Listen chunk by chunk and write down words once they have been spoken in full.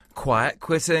quiet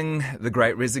quitting, the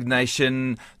Great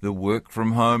Resignation, the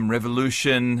work-from-home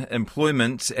revolution.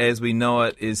 Employment, as we know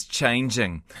it, is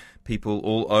changing. People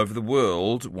all over the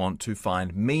world want to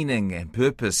find meaning and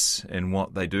purpose in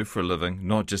what they do for a living,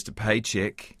 not just a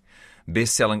paycheck.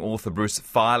 Best-selling author Bruce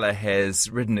Feiler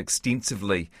has written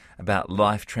extensively about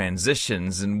life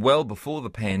transitions, and well before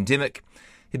the pandemic,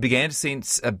 he began to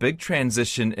sense a big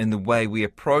transition in the way we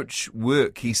approach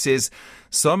work. He says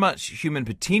so much human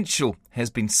potential has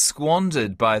been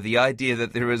squandered by the idea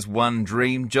that there is one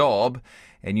dream job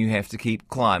and you have to keep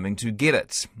climbing to get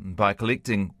it. By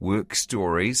collecting work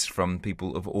stories from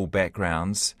people of all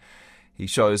backgrounds, he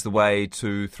shows the way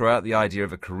to throw out the idea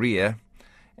of a career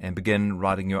and begin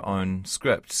writing your own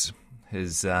scripts.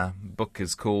 His book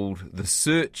is called The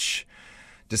Search: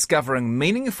 Discovering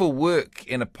Meaningful Work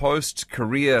in a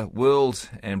Post-Career World.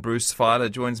 And Bruce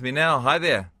Feiler joins me now. Hi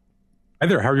there. Hi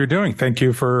there. How are you doing? Thank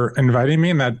you for inviting me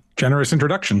and that generous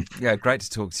introduction. Yeah, great to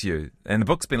talk to you. And the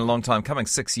book's been a long time coming,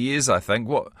 6 years, I think.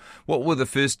 What were the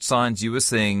first signs you were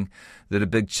seeing that a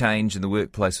big change in the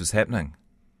workplace was happening?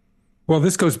 Well,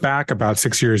 this goes back about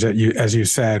 6 years, as you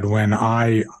said, when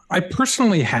I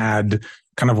personally had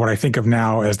kind of what I think of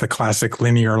now as the classic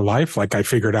linear life. Like, I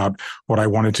figured out what I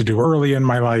wanted to do early in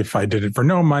my life. I did it for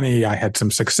no money. I had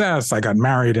some success. I got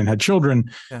married and had children.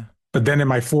 Yeah. But then in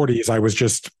my 40s, I was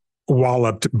just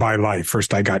walloped by life.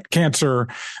 First, I got cancer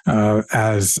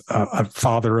as a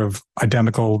father of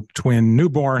identical twin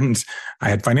newborns. I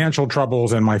had financial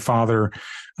troubles, and my father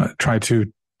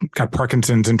got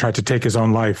Parkinson's and tried to take his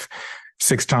own life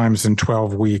 6 times in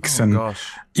 12 weeks. Oh, and gosh.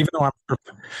 Even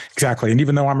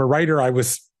though I'm a writer,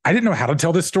 I didn't know how to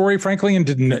tell this story, frankly, and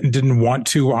didn't want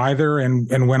to either.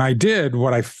 And when I did,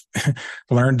 what I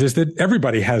learned is that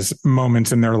everybody has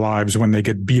moments in their lives when they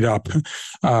get beat up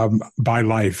by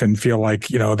life and feel like,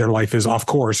 their life is off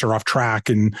course or off track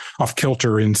and off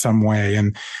kilter in some way.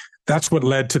 And that's what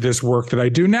led to this work that I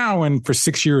do now. And for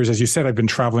 6 years, as you said, I've been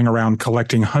traveling around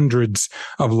collecting hundreds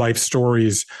of life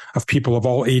stories of people of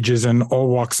all ages and all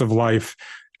walks of life,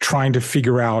 trying to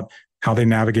figure out how they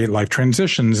navigate life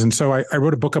transitions. And so I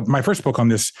wrote a book. My first book on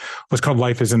this was called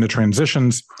Life is in the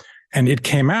Transitions. And it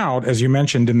came out, as you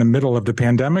mentioned, in the middle of the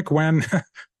pandemic when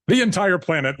the entire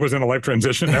planet was in a life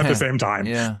transition at the same time.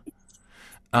 Yeah.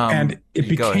 And it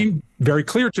became very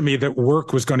clear to me that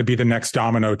work was going to be the next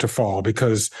domino to fall,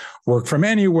 because work from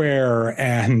anywhere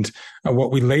and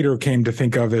what we later came to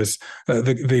think of as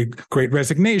the Great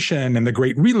Resignation and the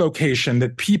Great Relocation,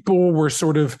 that people were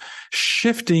sort of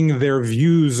shifting their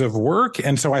views of work.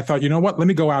 And so I thought, you know what, let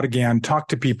me go out again, talk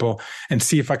to people and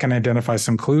see if I can identify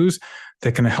some clues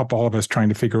that can help all of us trying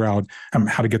to figure out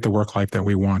how to get the work life that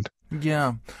we want.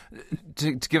 Yeah.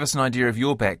 To give us an idea of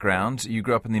your background, you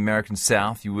grew up in the American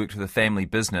South, you worked with a family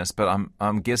business, but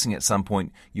I'm guessing at some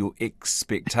point your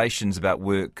expectations about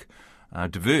work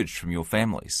diverged from your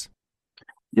family's.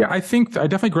 Yeah, I think I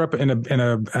definitely grew up in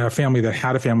a family that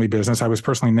had a family business. I was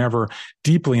personally never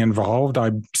deeply involved.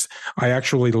 I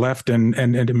actually left and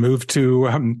moved to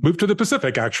the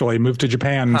Pacific. Actually, moved to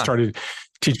Japan and started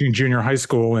teaching junior high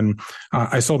school. And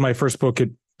I sold my first book. It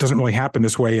doesn't really happen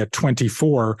this way at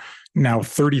 24, now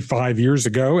 35 years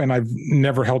ago, and I've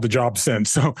never held a job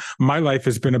since. So my life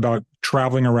has been about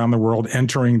traveling around the world,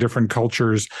 entering different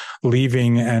cultures,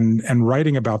 leaving and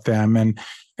writing about them.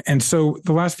 And so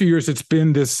the last few years, it's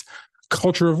been this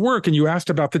culture of work. And you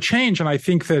asked about the change. And I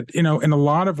think that, in a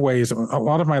lot of ways, a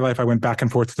lot of my life, I went back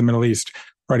and forth to the Middle East,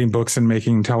 writing books and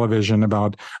making television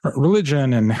about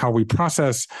religion and how we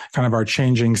process kind of our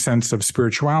changing sense of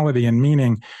spirituality and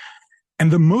meaning. And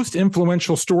the most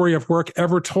influential story of work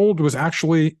ever told was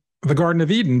actually the Garden of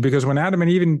Eden, because when Adam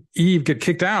and Eve get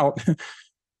kicked out,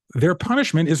 their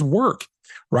punishment is work,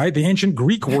 right? The ancient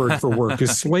Greek word for work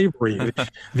is slavery.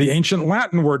 The ancient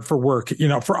Latin word for work,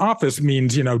 for office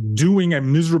means, doing a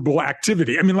miserable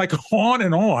activity. I mean, like on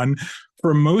and on.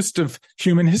 For most of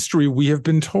human history, we have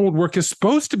been told work is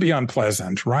supposed to be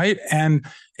unpleasant, right? And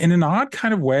in an odd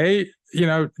kind of way,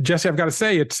 Jesse, I've got to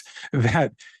say it's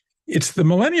the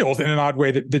millennials in an odd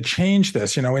way that changed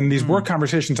this. In these work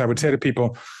conversations, I would say to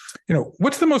people,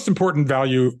 what's the most important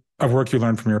value of work you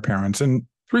learned from your parents? And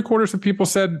 3/4 of people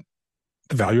said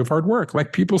the value of hard work.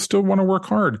 Like, people still want to work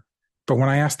hard. But when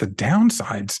I asked the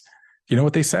downsides, you know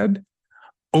what they said?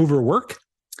 Overwork,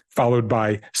 followed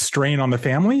by strain on the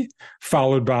family,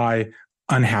 followed by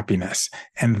unhappiness.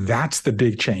 And that's the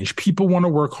big change. People want to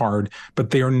work hard, but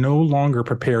they are no longer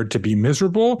prepared to be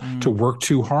miserable, to work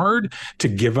too hard, to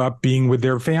give up being with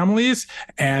their families,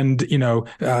 and,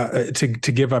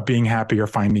 to give up being happy or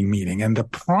finding meaning. And the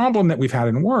problem that we've had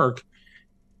in work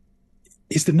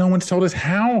is that no one's told us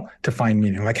how to find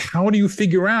meaning. Like, how do you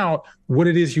figure out what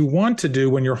it is you want to do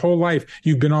when your whole life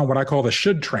you've been on what I call the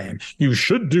should train? You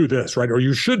should do this, right? Or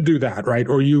you should do that, right?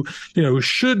 Or you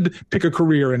should pick a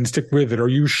career and stick with it, or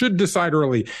you should decide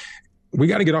early. We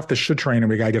got to get off the should train and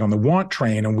we got to get on the want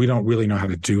train, and we don't really know how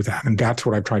to do that. And that's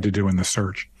what I've tried to do in the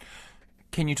search.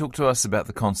 Can you talk to us about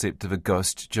the concept of a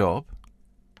ghost job?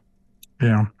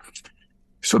 Yeah.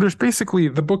 So there's basically,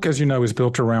 the book, as you know, is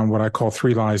built around what I call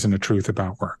 3 lies and a truth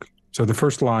about work. So the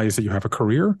first lie is that you have a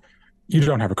career. You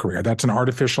don't have a career. That's an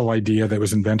artificial idea that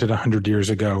was invented 100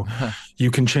 years ago. You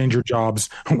can change your jobs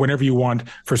whenever you want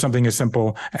for something as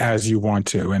simple as you want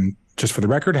to. And just for the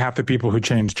record, half the people who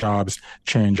change jobs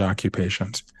change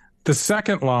occupations. The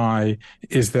second lie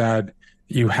is that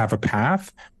you have a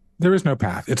path. There is no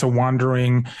path. It's a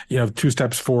wandering, 2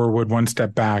 steps forward, 1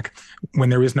 step back. When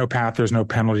there is no path, there's no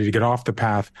penalty to get off the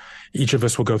path. Each of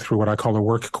us will go through what I call a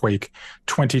work quake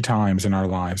 20 times in our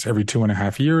lives, every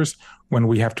 2.5 years, when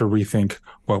we have to rethink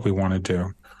what we want to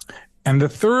do. And the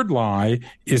third lie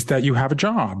is that you have a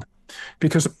job,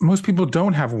 because most people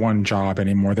don't have one job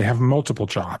anymore. They have multiple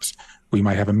jobs. We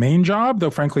might have a main job,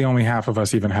 though frankly, only half of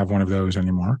us even have one of those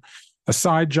anymore. A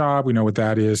side job, we know what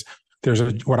that is. There's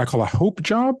what I call a hope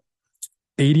job.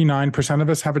 89% of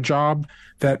us have a job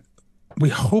that we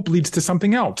hope leads to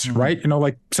something else, right?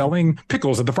 Like selling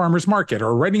pickles at the farmer's market,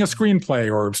 or writing a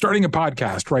screenplay, or starting a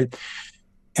podcast, right?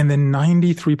 And then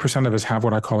 93% of us have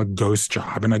what I call a ghost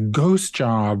job. And a ghost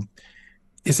job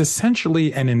is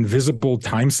essentially an invisible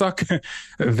time suck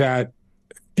that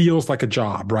feels like a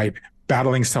job, right?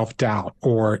 Battling self-doubt,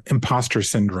 or imposter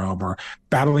syndrome, or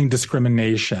battling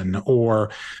discrimination, or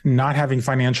not having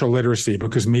financial literacy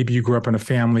because maybe you grew up in a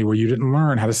family where you didn't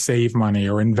learn how to save money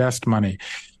or invest money.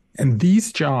 And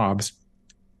these jobs,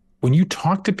 when you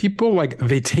talk to people, like,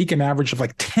 they take an average of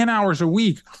like 10 hours a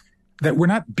week, that we're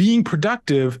not being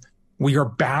productive. We are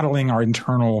battling our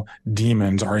internal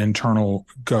demons, our internal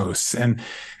ghosts. And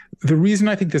the reason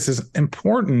I think this is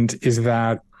important is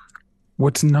that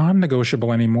what's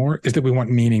non-negotiable anymore is that we want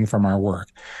meaning from our work.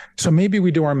 So maybe we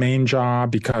do our main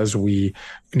job because we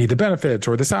need the benefits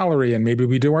or the salary, and maybe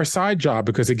we do our side job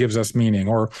because it gives us meaning.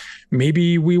 Or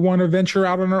maybe we want to venture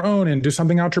out on our own and do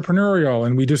something entrepreneurial,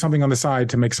 and we do something on the side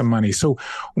to make some money. So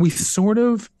we sort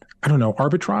of,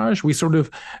 arbitrage. We sort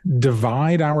of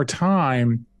divide our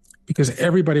time because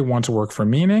everybody wants to work for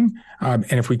meaning. And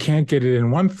if we can't get it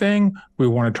in one thing, we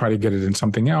want to try to get it in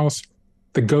something else.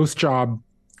 The ghost job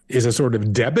is a sort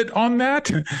of debit on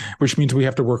that, which means we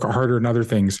have to work harder in other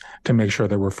things to make sure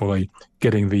that we're fully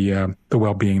getting the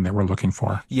well-being that we're looking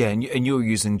for. Yeah, and you're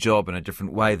using job in a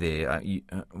different way there.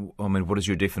 What is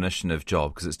your definition of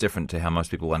job? Because it's different to how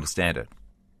most people understand it.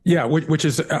 Yeah, which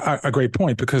is a great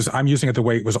point, because I'm using it the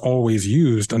way it was always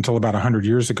used until about 100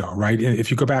 years ago, right? If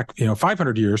you go back,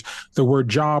 500 years, the word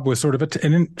job was sort of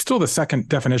and still the second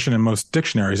definition in most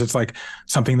dictionaries. It's like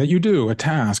something that you do, a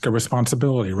task, a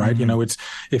responsibility, right? Mm-hmm. It's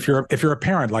if you're a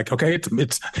parent, like, okay,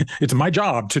 it's my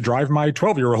job to drive my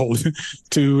 12-year-old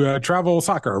to travel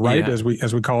soccer, right? Yeah. As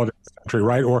we call it in the country,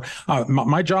 right? Or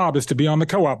my job is to be on the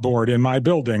co-op board in my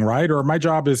building, right? Or my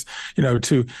job is,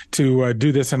 to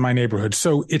do this in my neighborhood.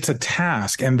 So it's a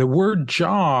task. And the word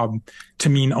job, to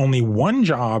mean only one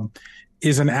job,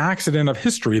 is an accident of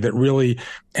history that really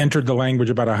entered the language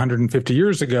about 150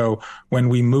 years ago, when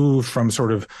we moved from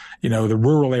sort of, the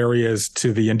rural areas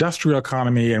to the industrial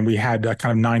economy, and we had a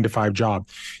kind of 9-to-5 job.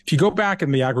 If you go back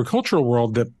in the agricultural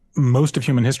world that most of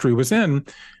human history was in,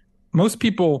 most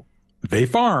people, they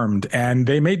farmed and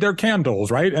they made their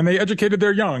candles, right? And they educated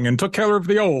their young and took care of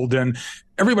the old, and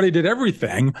everybody did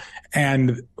everything.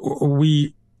 And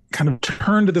we kind of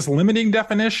turned to this limiting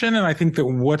definition. And I think that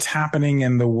what's happening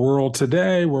in the world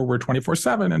today, where we're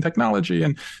 24/7 and technology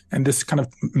and this kind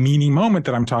of meaning moment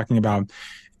that I'm talking about,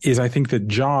 is I think that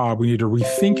job, we need to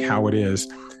rethink how it is.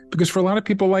 Because for a lot of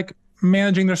people, like,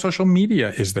 managing their social media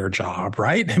is their job,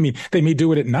 right? I mean, they may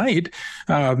do it at night.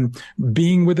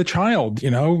 Being with a child,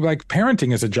 like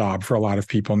parenting is a job for a lot of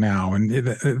people now. And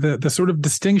the sort of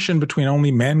distinction between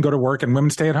only men go to work and women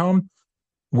stay at home,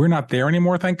 we're not there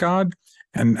anymore, thank God.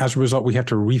 And as a result, we have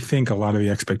to rethink a lot of the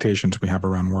expectations we have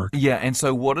around work. Yeah, and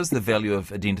so what is the value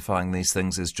of identifying these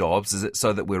things as jobs? Is it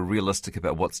so that we're realistic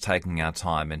about what's taking our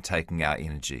time and taking our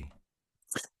energy?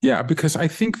 Yeah, because I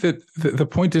think that the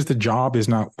point is the job is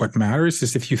not what matters.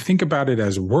 Is if you think about it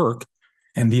as work,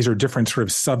 and these are different sort of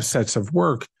subsets of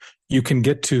work, you can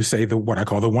get to, say, what I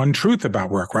call the one truth about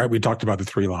work, right? We talked about the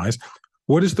 3 lies.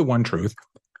 What is the one truth?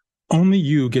 Only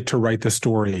you get to write the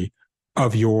story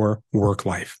of your work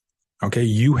life. Okay,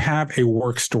 you have a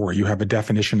work story. You have a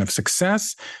definition of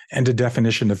success and a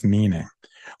definition of meaning.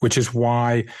 which is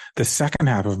why the second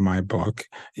half of my book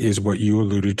is what you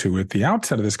alluded to at the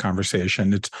outset of this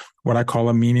conversation. It's what I call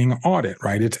a meaning audit,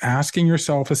 right? It's asking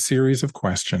yourself a series of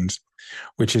questions,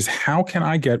 which is, how can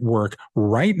I get work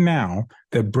right now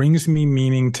that brings me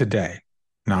meaning today?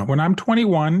 Not when I'm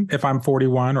 21, if I'm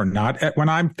 41, or not when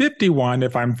I'm 51,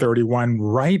 if I'm 31,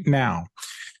 right now.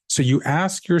 So you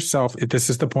ask yourself, if this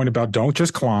is the point about don't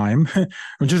just climb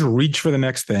or just reach for the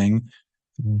next thing,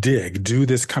 do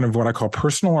this kind of what I call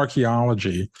personal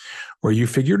archaeology, where you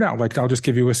figure it out. Like, I'll just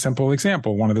give you a simple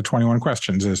example. One of the 21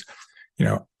 questions is,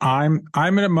 I'm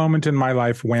at a moment in my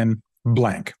life when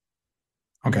blank.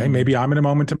 Okay, maybe I'm in a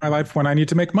moment in my life when I need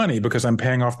to make money because I'm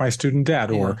paying off my student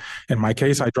debt, or in my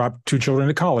case, I dropped 2 children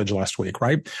to college last week,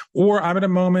 right? Or I'm at a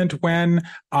moment when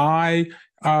I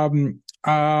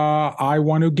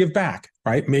want to give back,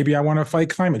 right? Maybe I want to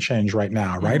fight climate change right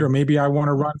now, right? Or maybe I want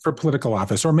to run for political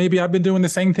office, or maybe I've been doing the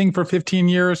same thing for 15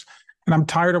 years and I'm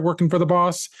tired of working for the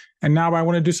boss, and now I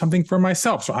want to do something for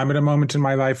myself. So I'm at a moment in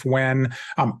my life when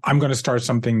I'm going to start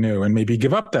something new and maybe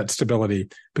give up that stability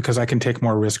because I can take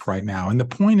more risk right now. And the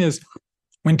point is,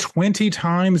 when 20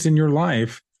 times in your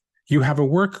life you have a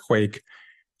work quake,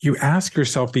 you ask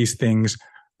yourself these things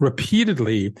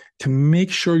repeatedly to make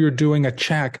sure you're doing a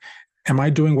check. Am I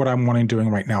doing what I'm wanting doing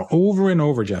right now? Over and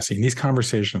over, Jesse, in these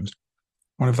conversations,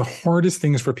 one of the hardest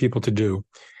things for people to do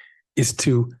is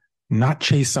to not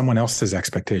chase someone else's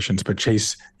expectations, but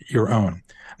chase your own.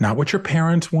 Not what your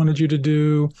parents wanted you to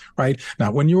do, right?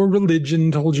 Not what your religion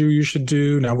told you should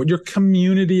do, not what your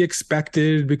community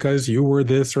expected because you were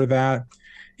this or that.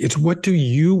 It's, what do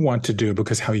you want to do?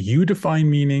 Because how you define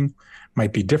meaning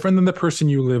might be different than the person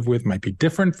you live with, might be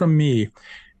different from me.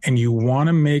 And you want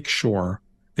to make sure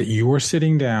that you are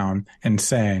sitting down and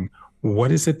saying,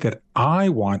 what is it that I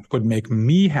want would make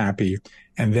me happy?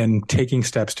 And then taking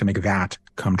steps to make that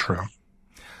come true.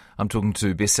 I'm talking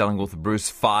to best-selling author Bruce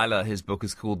Feiler. His book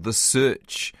is called The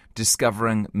Search,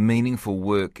 Discovering Meaningful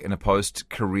Work in a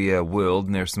Post-Career World.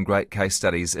 And there are some great case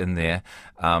studies in there.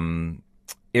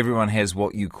 Everyone has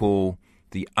what you call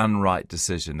the unright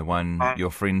decision, the one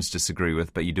your friends disagree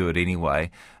with, but you do it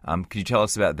anyway. Could you tell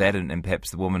us about that and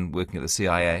perhaps the woman working at the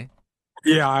CIA?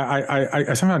 Yeah,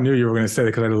 I somehow knew you were going to say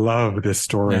that because I love this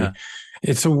story. Yeah.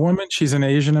 It's a woman. She's an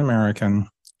Asian American.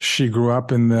 She grew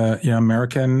up in the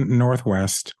American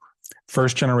Northwest,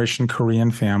 first generation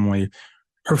Korean family.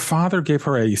 Her father gave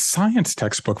her a science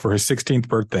textbook for her 16th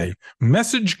birthday.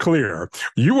 Message clear.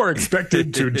 You are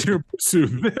expected to pursue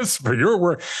this for your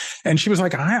work. And she was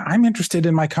like, I'm interested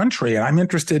in my country, and I'm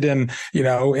interested in,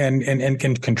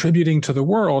 and contributing to the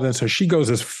world. And so she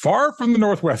goes as far from the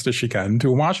Northwest as she can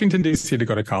to Washington, D.C. to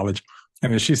go to college.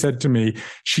 And as she said to me,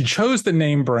 she chose the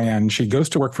name brand. She goes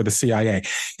to work for the CIA.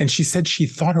 And she said she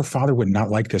thought her father would not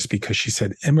like this because she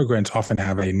said immigrants often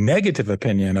have a negative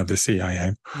opinion of the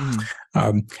CIA.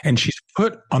 And she's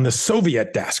put on the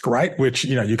Soviet desk, right? Which,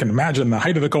 you can imagine the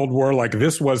height of the Cold War, like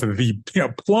this was the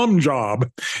plum job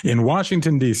in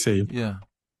Washington, D.C. Yeah.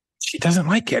 She doesn't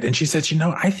like it. And she says,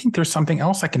 I think there's something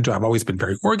else I can do. I've always been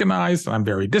very organized, and I'm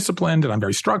very disciplined, and I'm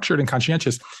very structured and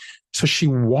conscientious. So she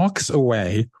walks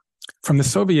away from the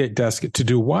Soviet desk to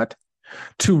do what?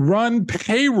 To run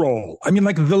payroll. I mean,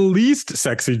 like the least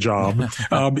sexy job, in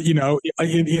the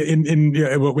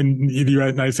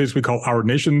United States, we call our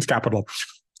nation's capital.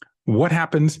 What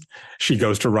happens? She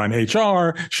goes to run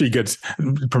HR. She gets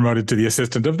promoted to the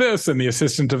assistant of this and the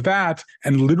assistant of that.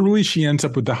 And literally she ends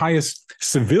up with the highest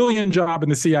civilian job in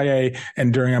the CIA.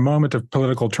 And during a moment of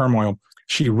political turmoil,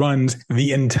 she runs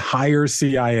the entire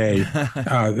CIA,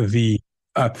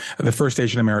 the first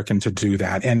Asian American to do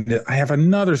that. And I have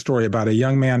another story about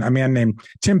a man named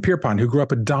Tim Pierpont, who grew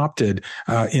up adopted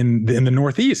in the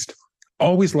Northeast,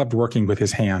 always loved working with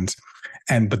his hands.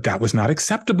 But that was not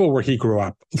acceptable where he grew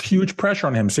up. Huge pressure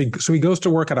on him. So he goes to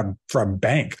work for a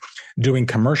bank doing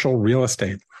commercial real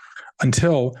estate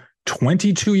until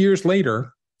 22 years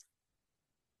later,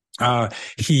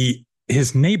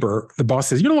 his neighbor, the boss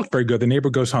says, "You don't look very good." The neighbor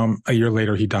goes home. A year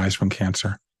later, he dies from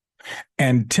cancer.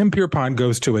 And Tim Pierpont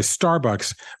goes to a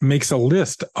Starbucks, makes a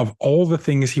list of all the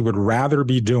things he would rather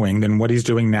be doing than what he's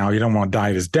doing now. He don't want to die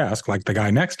at his desk like the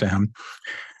guy next to him.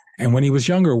 And when he was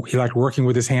younger, he liked working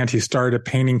with his hands. He started a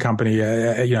painting company,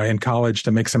 in college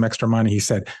to make some extra money. He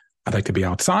said, "I'd like to be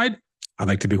outside. I'd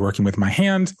like to be working with my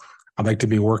hands. I'd like to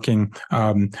be working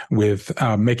with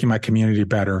making my community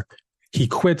better." He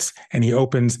quits and he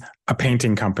opens a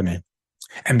painting company.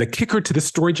 And the kicker to this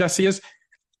story, Jesse, is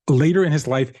later in his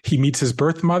life, he meets his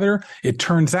birth mother. It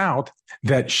turns out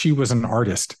that she was an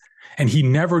artist, and he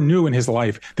never knew in his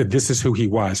life that this is who he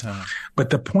was.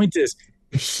 But the point is,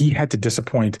 he had to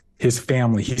disappoint his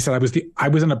family. He said, I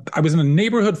was in a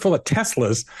neighborhood full of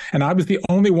Teslas, and I was the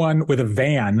only one with a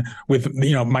van with,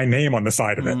 my name on the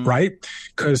side of it, right?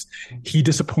 Because he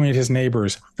disappointed his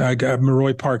neighbors.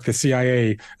 Maroy Park, the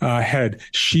CIA head,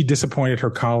 she disappointed her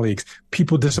colleagues.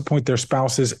 People disappoint their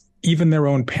spouses, even their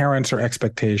own parents or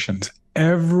expectations.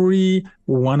 Every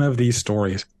one of these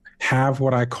stories have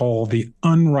what I call the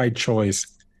unright choice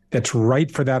that's right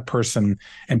for that person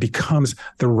and becomes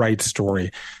the right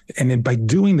story. And then by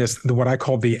doing this, what I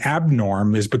call the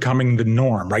abnorm is becoming the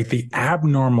norm, right? The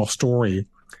abnormal story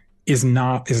is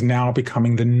now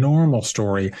becoming the normal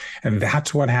story. And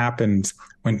that's what happens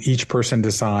when each person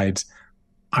decides,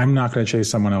 I'm not going to chase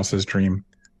someone else's dream.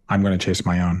 I'm going to chase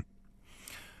my own.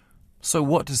 So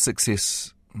what does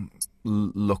success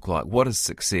look like? What is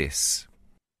success?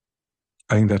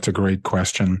 I think that's a great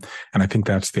question. And I think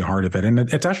that's the heart of it. And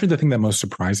it's actually the thing that most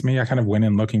surprised me. I kind of went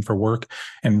in looking for work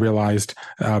and realized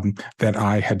that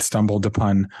I had stumbled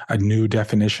upon a new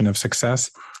definition of success.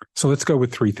 So let's go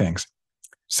with three things.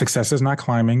 Success is not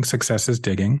climbing. Success is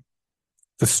digging.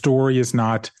 The story is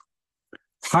not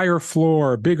higher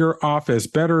floor, bigger office,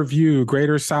 better view,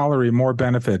 greater salary, more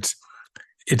benefits.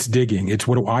 It's digging. It's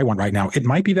what do I want right now? It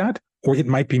might be that, or it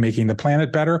might be making the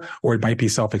planet better, or it might be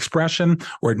self-expression,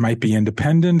 or it might be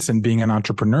independence and being an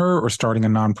entrepreneur or starting a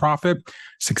nonprofit.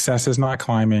 Success is not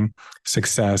climbing.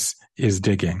 Success is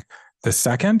digging. The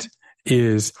second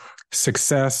is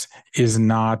success is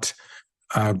not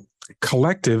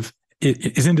collective.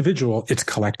 It is individual. It's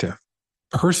collective.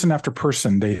 Person after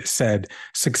person, they said,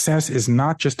 success is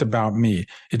not just about me.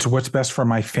 It's what's best for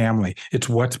my family. It's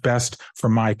what's best for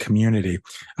my community.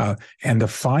 And the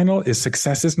final is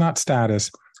success is not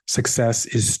status. Success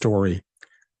is story.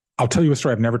 I'll tell you a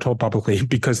story I've never told publicly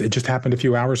because it just happened a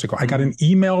few hours ago. I got an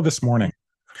email this morning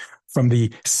from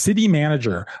the city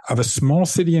manager of a small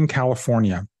city in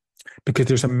California, because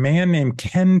there's a man named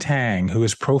Ken Tang who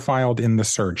is profiled in the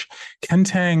search. Ken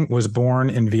Tang was born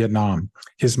in Vietnam.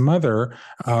 His mother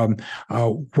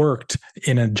worked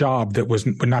in a job that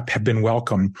would not have been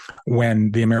welcome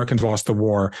when the Americans lost the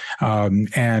war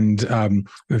and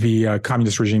the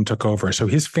communist regime took over. So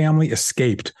his family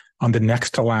escaped on the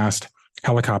next to last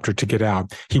helicopter to get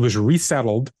out. He was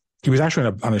resettled. He was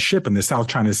actually on a ship in the South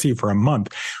China Sea for a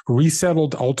month,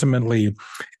 resettled ultimately,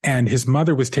 and his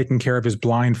mother was taking care of his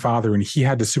blind father, and he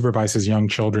had to supervise his young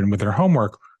children with their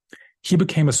homework. He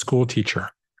became a school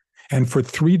teacher. And for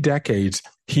 3 decades,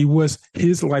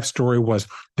 his life story was,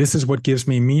 this is what gives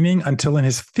me meaning, until in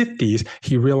his 50s,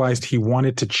 he realized he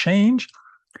wanted to change.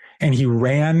 And he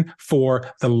ran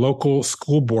for the local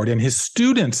school board. And his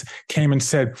students came and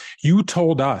said, you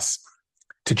told us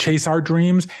to chase our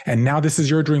dreams, and now this is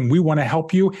your dream. We want to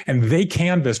help you. And they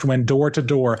canvassed, went door to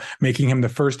door, making him the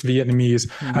first Vietnamese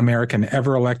American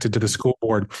ever elected to the school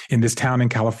board in this town in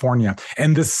California.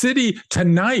 And the city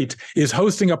tonight is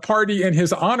hosting a party in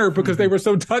his honor because they were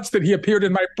so touched that he appeared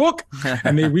in my book,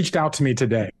 and they reached out to me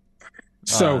today.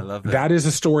 So that is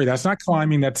a story. That's not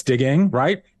climbing, that's digging,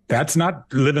 right? That's not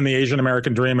living the Asian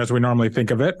American dream as we normally think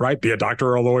of it, right? Be a doctor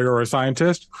or a lawyer or a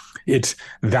scientist.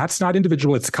 That's not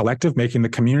individual. It's collective, making the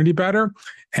community better.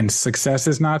 And success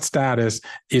is not status.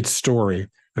 It's story.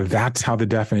 That's how the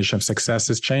definition of success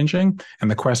is changing. And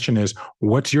the question is,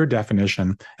 what's your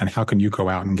definition and how can you go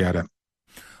out and get it?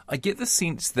 I get the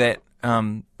sense that,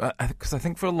 because I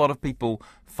think for a lot of people,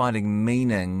 finding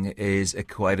meaning is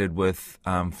equated with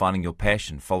finding your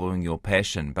passion, following your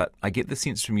passion. But I get the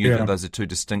sense from you that those are two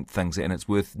distinct things, and it's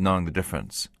worth knowing the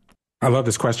difference. I love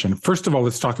this question. First of all,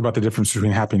 let's talk about the difference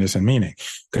between happiness and meaning,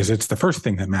 because it's the first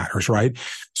thing that matters, right?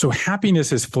 So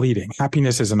happiness is fleeting.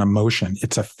 Happiness is an emotion.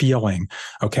 It's a feeling,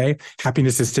 okay?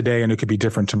 Happiness is today, and it could be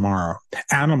different tomorrow.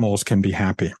 Animals can be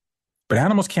happy. But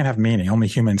animals can't have meaning. Only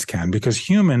humans can, because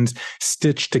humans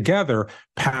stitch together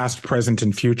past, present,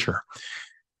 and future.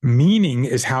 Meaning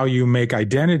is how you make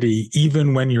identity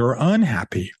even when you're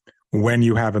unhappy, when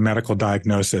you have a medical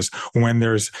diagnosis, when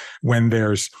there's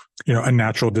a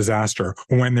natural disaster,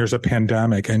 when there's a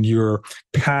pandemic and your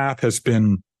path has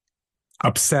been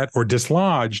upset or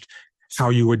dislodged. How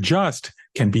you adjust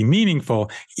can be meaningful,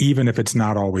 even if it's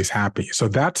not always happy. So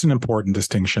that's an important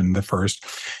distinction, the first.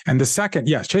 And the second,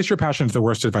 yes, chase your passion is the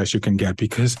worst advice you can get,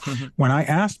 because when I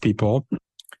ask people,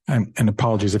 and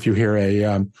apologies if you hear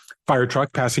a fire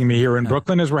truck passing me here in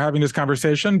Brooklyn as we're having this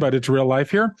conversation, but it's real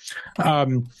life here.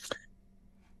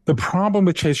 The problem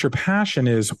with chase your passion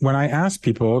is when I ask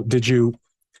people,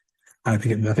 I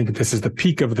think this is the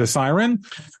peak of the siren.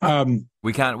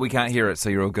 We can't hear it, so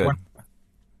you're all good.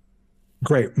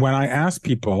 Great. When I ask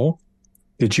people,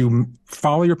 did you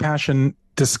follow your passion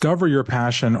discover your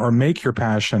passion or make your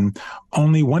passion,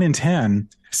 only 1 in 10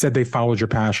 said they followed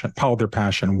their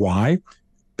passion. Why?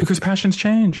 Because passions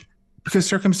change, because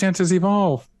circumstances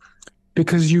evolve,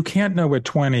 because you can't know at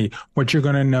 20 what you're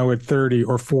going to know at 30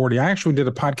 or 40. I actually did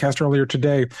a podcast earlier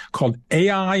today called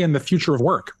AI and the Future of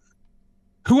Work.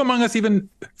 Who among us even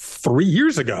 3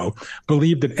 years ago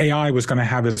believed that AI was going to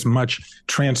have as much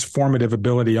transformative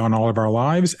ability on all of our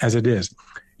lives as it is?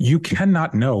 You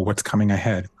cannot know what's coming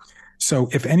ahead. So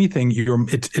if anything,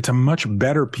 it's a much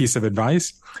better piece of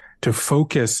advice to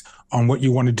focus on what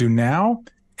you want to do now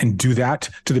and do that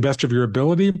to the best of your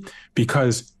ability,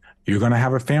 because you're going to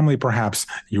have a family, perhaps.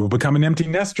 You will become an empty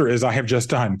nester, as I have just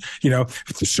done. The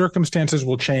circumstances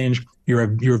will change,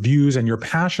 your views and your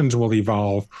passions will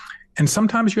evolve. And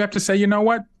sometimes you have to say, you know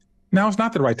what? Now is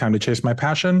not the right time to chase my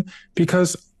passion,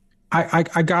 because I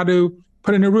got to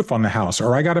put a new roof on the house,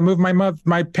 or I got to move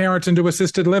my parents into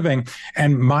assisted living,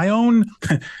 and my own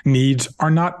needs are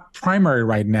not primary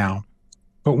right now.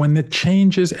 But when it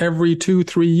changes every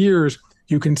 2-3 years,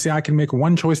 you can say, I can make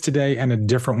one choice today and a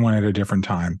different one at a different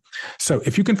time. So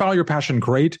if you can follow your passion,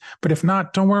 great. But if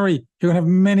not, don't worry. You're going to have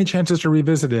many chances to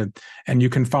revisit it, and you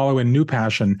can follow a new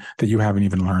passion that you haven't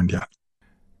even learned yet.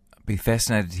 I'd be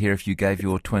fascinated to hear if you gave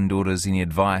your twin daughters any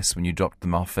advice when you dropped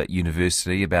them off at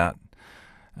university about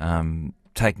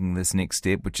taking this next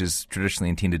step, which is traditionally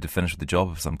intended to finish with a job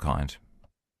of some kind.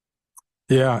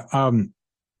 Yeah.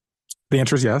 The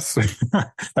answer is yes.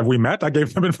 Have we met? I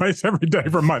gave them advice every day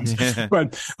for months. Yeah.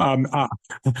 But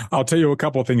I'll tell you a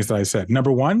couple of things that I said.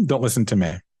 Number one, don't listen to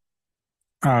me.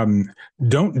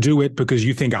 Don't do it because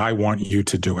you think I want you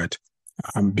to do it.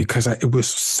 Because it was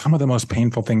some of the most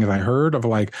painful things I heard of,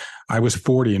 like, I was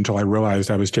 40 until I realized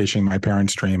I was chasing my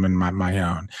parents' dream and my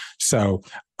own. So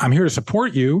I'm here to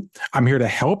support you. I'm here to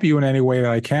help you in any way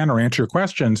that I can or answer your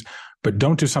questions, but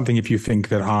don't do something if you think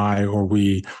that I or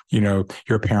we, your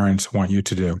parents want you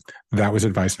to do. That was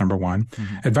advice number one.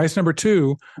 Mm-hmm. Advice number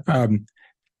two,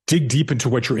 dig deep into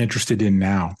what you're interested in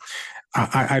now.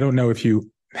 I don't know if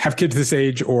you have kids this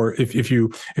age, or if you're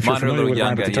familiar with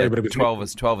younger, to tell you, but it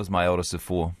was 12 is my oldest of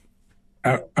 4.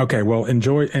 Okay, well,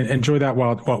 enjoy that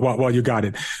while you got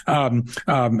it.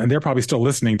 And they're probably still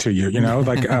listening to you.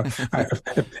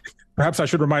 Perhaps I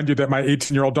should remind you that my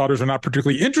 18-year-old daughters are not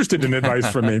particularly interested in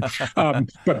advice from me.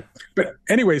 But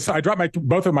anyway, so I dropped I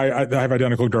have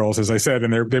identical girls, as I said,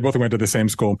 and they both went to the same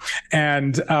school.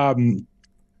 And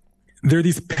there are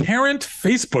these parent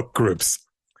Facebook groups,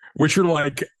 which are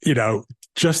like,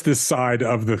 just this side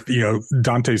of the,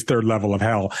 Dante's third level of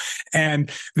hell.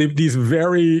 And these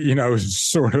very,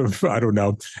 sort of, I don't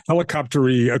know,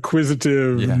 helicopter-y,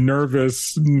 acquisitive,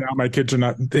 nervous, now my kids are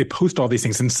not, they post all these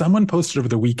things. And someone posted over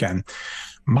the weekend,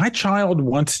 my child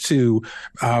wants to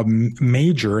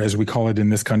major, as we call it in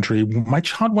this country, my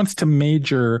child wants to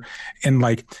major in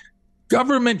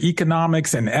government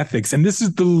economics and ethics. And this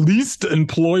is the least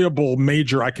employable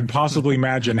major I can possibly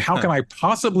imagine. How can I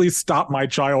possibly stop my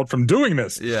child from doing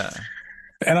this? Yeah.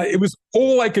 And it was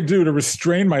all I could do to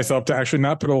restrain myself to actually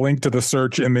not put a link to the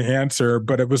search in the answer.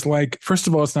 But it was like, first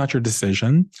of all, it's not your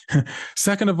decision.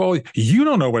 Second of all, you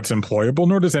don't know what's employable,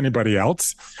 nor does anybody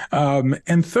else.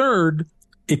 And third,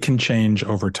 it can change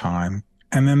over time.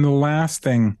 And then the last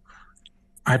thing,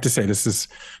 I have to say, this is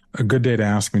a good day to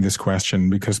ask me this question,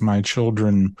 because my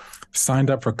children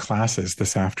signed up for classes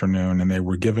this afternoon and they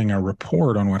were giving a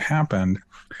report on what happened.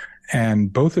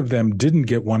 And both of them didn't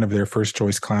get one of their first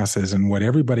choice classes. And what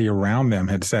everybody around them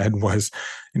had said was,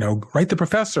 write the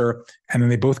professor. And then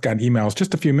they both got emails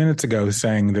just a few minutes ago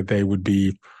saying that they would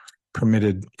be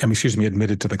admitted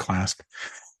to the class.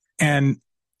 And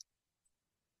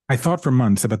I thought for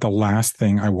months about the last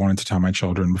thing I wanted to tell my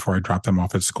children before I dropped them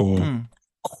off at school.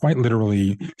 Quite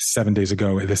literally 7 days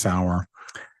ago at this hour.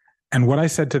 And what I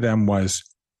said to them was,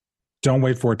 don't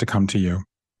wait for it to come to you.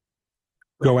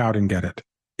 Go out and get it.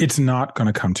 It's not going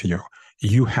to come to you.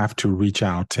 You have to reach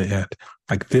out to it.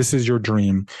 This is your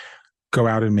dream. Go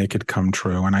out and make it come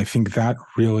true. And I think that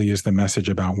really is the message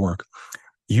about work.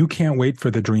 You can't wait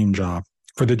for the dream job,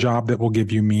 for the job that will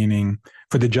give you meaning,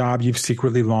 for the job you've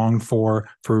secretly longed for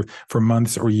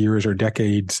months or years or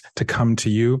decades to come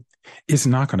to you. It's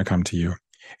not going to come to you.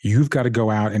 You've got to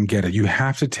go out and get it. You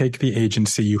have to take the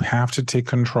agency. You have to take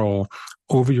control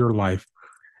over your life.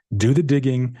 Do the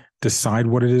digging, decide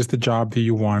what it is, the job that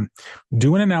you want.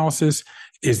 Do an analysis.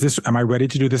 Am I ready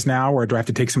to do this now? Or do I have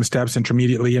to take some steps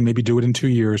intermediately and maybe do it in 2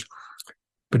 years?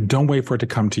 But don't wait for it to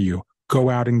come to you. Go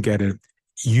out and get it.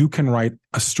 You can write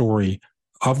a story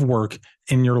of work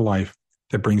in your life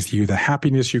that brings you the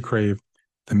happiness you crave,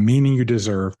 the meaning you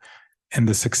deserve, and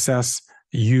the success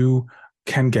you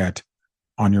can get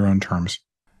on your own terms.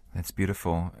 That's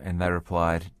beautiful. And they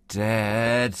replied,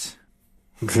 Dad.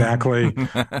 Exactly.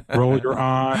 Roll your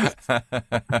eyes.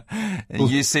 And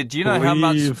you said, do you know how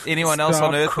much anyone else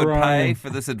on earth would pay for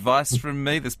this advice from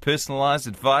me, this personalized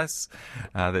advice?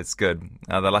 That's good.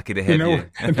 They're lucky to have you.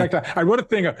 In fact, I wrote a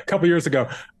thing a couple years ago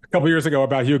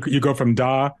about you go from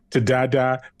da to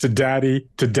dada to daddy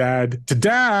to dad to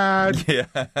dad. Yeah.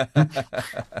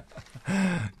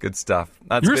 Good stuff.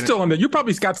 You're still in there. You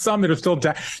probably got some that are still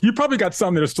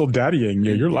daddying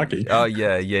you. You're lucky. Oh,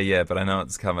 yeah. But I know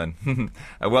it's coming.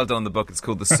 Well done on the book. It's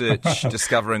called The Search,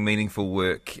 Discovering Meaningful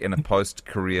Work in a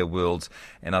Post-Career World.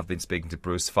 And I've been speaking to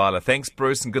Bruce Feiler. Thanks,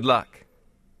 Bruce, and good luck.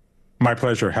 My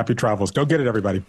pleasure. Happy travels. Go get it, everybody.